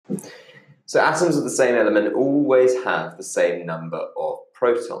So atoms of the same element always have the same number of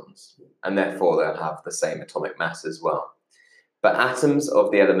protons, and therefore they'll have the same atomic mass as well. But atoms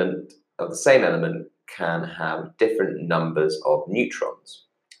of the same element can have different numbers of neutrons,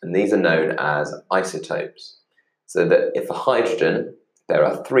 and these are known as isotopes. So that if for hydrogen, there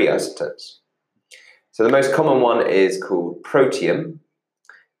are 3 isotopes. So the most common one is called protium.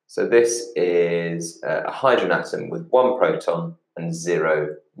 So this is a hydrogen atom with 1 proton and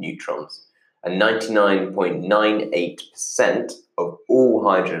 0 neutrons. And 99.98% of all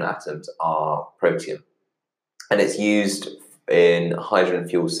hydrogen atoms are protium. And it's used in hydrogen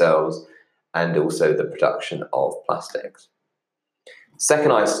fuel cells and also the production of plastics. Second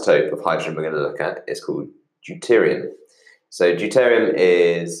isotope of hydrogen we're going to look at is called deuterium. So deuterium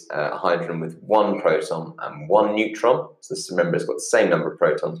is a hydrogen with 1 proton and 1 neutron. So this, remember, it's got the same number of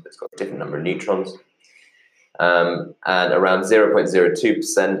protons, but it's got a different number of neutrons. And around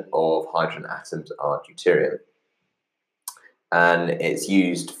 0.02% of hydrogen atoms are deuterium. And it's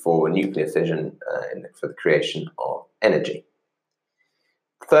used for nuclear fission for the creation of energy.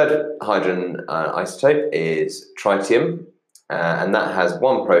 Third hydrogen isotope is tritium, and that has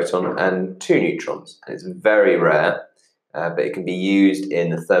 1 proton and 2 neutrons. And it's very rare, but it can be used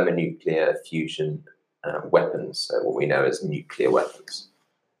in the thermonuclear fusion weapons, so what we know as nuclear weapons.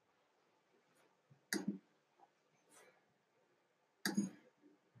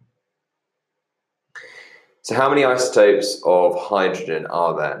 So how many isotopes of hydrogen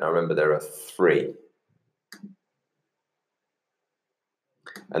are there? Now remember, there are 3.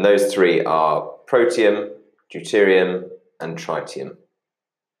 And those 3 are protium, deuterium, and tritium.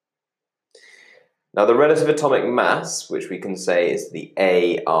 Now the relative atomic mass, which we can say is the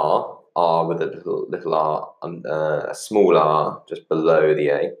AR, R with a little r, a small r just below the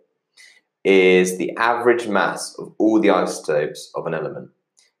A, is the average mass of all the isotopes of an element.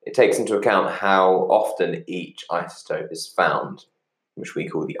 It takes into account how often each isotope is found, which we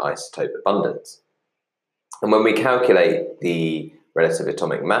call the isotope abundance. And when we calculate the relative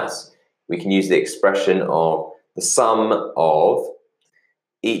atomic mass, we can use the expression of the sum of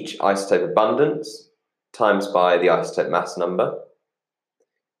each isotope abundance times by the isotope mass number,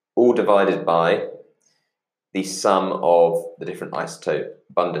 all divided by the sum of the different isotope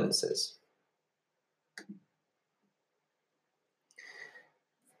abundances.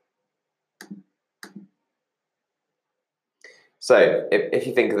 So if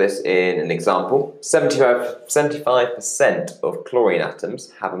you think of this in an example, 75% of chlorine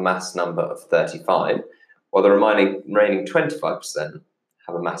atoms have a mass number of 35, while the remaining 25%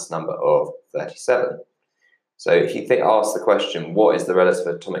 have a mass number of 37. So if you ask the question, what is the relative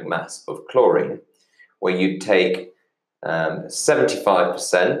atomic mass of chlorine? Well, you'd take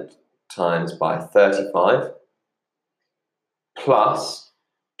 75% times by 35 plus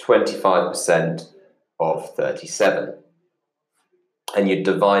 25% of 37. And you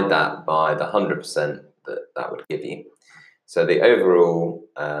divide that by the 100% that would give you. So the overall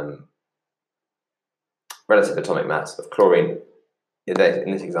relative atomic mass of chlorine in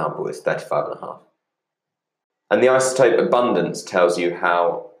this example is 35.5. And the isotope abundance tells you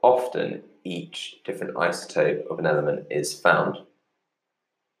how often each different isotope of an element is found.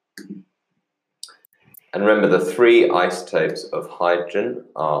 And remember, the 3 isotopes of hydrogen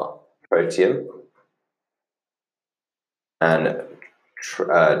are protium and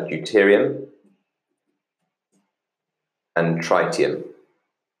deuterium and tritium.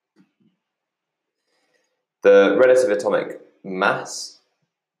 The relative atomic mass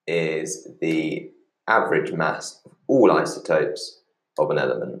is the average mass of all isotopes of an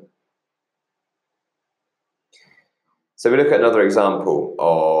element. So we look at another example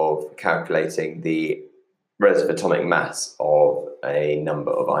of calculating the relative atomic mass of a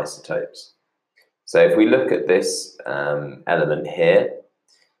number of isotopes. So if we look at this element here,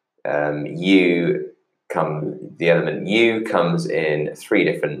 the element U comes in 3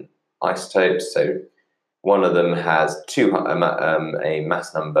 different isotopes. So one of them has a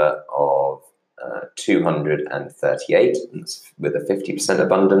mass number of 238 with a 50%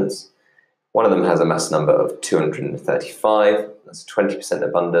 abundance. One of them has a mass number of 235, that's 20%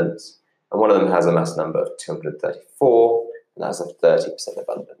 abundance. And one of them has a mass number of 234, and that's a 30%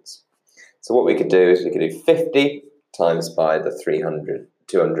 abundance. So what we could do is we could do 50 times by the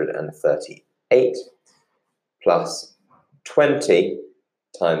 238 plus 20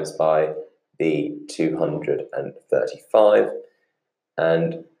 times by the 235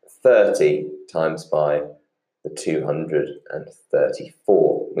 and 30 times by the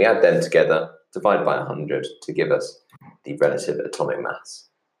 234. We add them together, divide by 100 to give us the relative atomic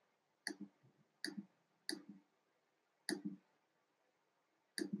mass.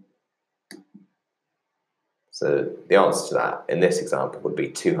 So the answer to that in this example would be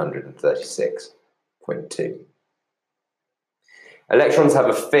 236.2. Electrons have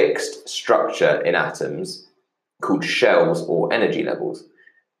a fixed structure in atoms called shells or energy levels.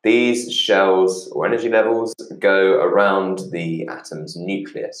 These shells or energy levels go around the atom's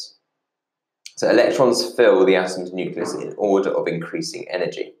nucleus. So electrons fill the atom's nucleus in order of increasing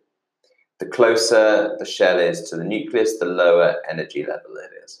energy. The closer the shell is to the nucleus, the lower energy level it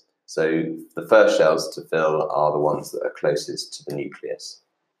is. So the first shells to fill are the ones that are closest to the nucleus.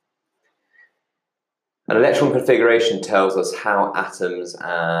 An electron configuration tells us how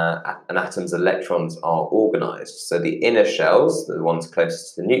an atom's electrons are organized. So the inner shells, the ones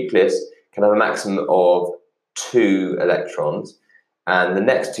closest to the nucleus, can have a maximum of 2 electrons, and the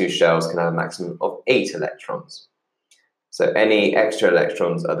next 2 shells can have a maximum of 8 electrons. So any extra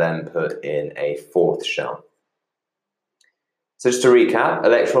electrons are then put in a 4th shell. So just to recap,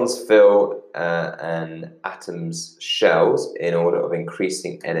 electrons fill an atom's shells in order of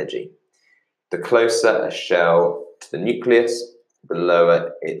increasing energy. The closer a shell to the nucleus, the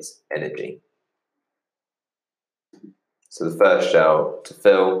lower its energy. So the first shell to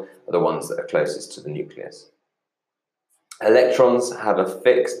fill are the ones that are closest to the nucleus. Electrons have a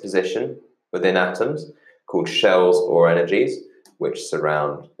fixed position within atoms called shells or energies, which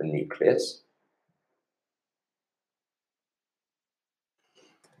surround the nucleus.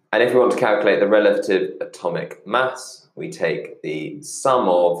 And if we want to calculate the relative atomic mass, we take the sum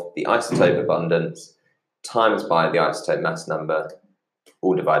of the isotope abundance times by the isotope mass number,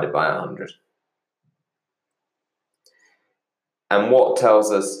 all divided by 100. And what tells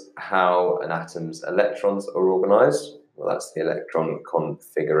us how an atom's electrons are organized? Well, that's the electron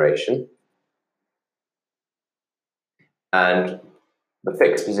configuration. And the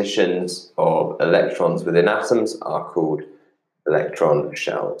fixed positions of electrons within atoms are called electron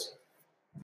shells.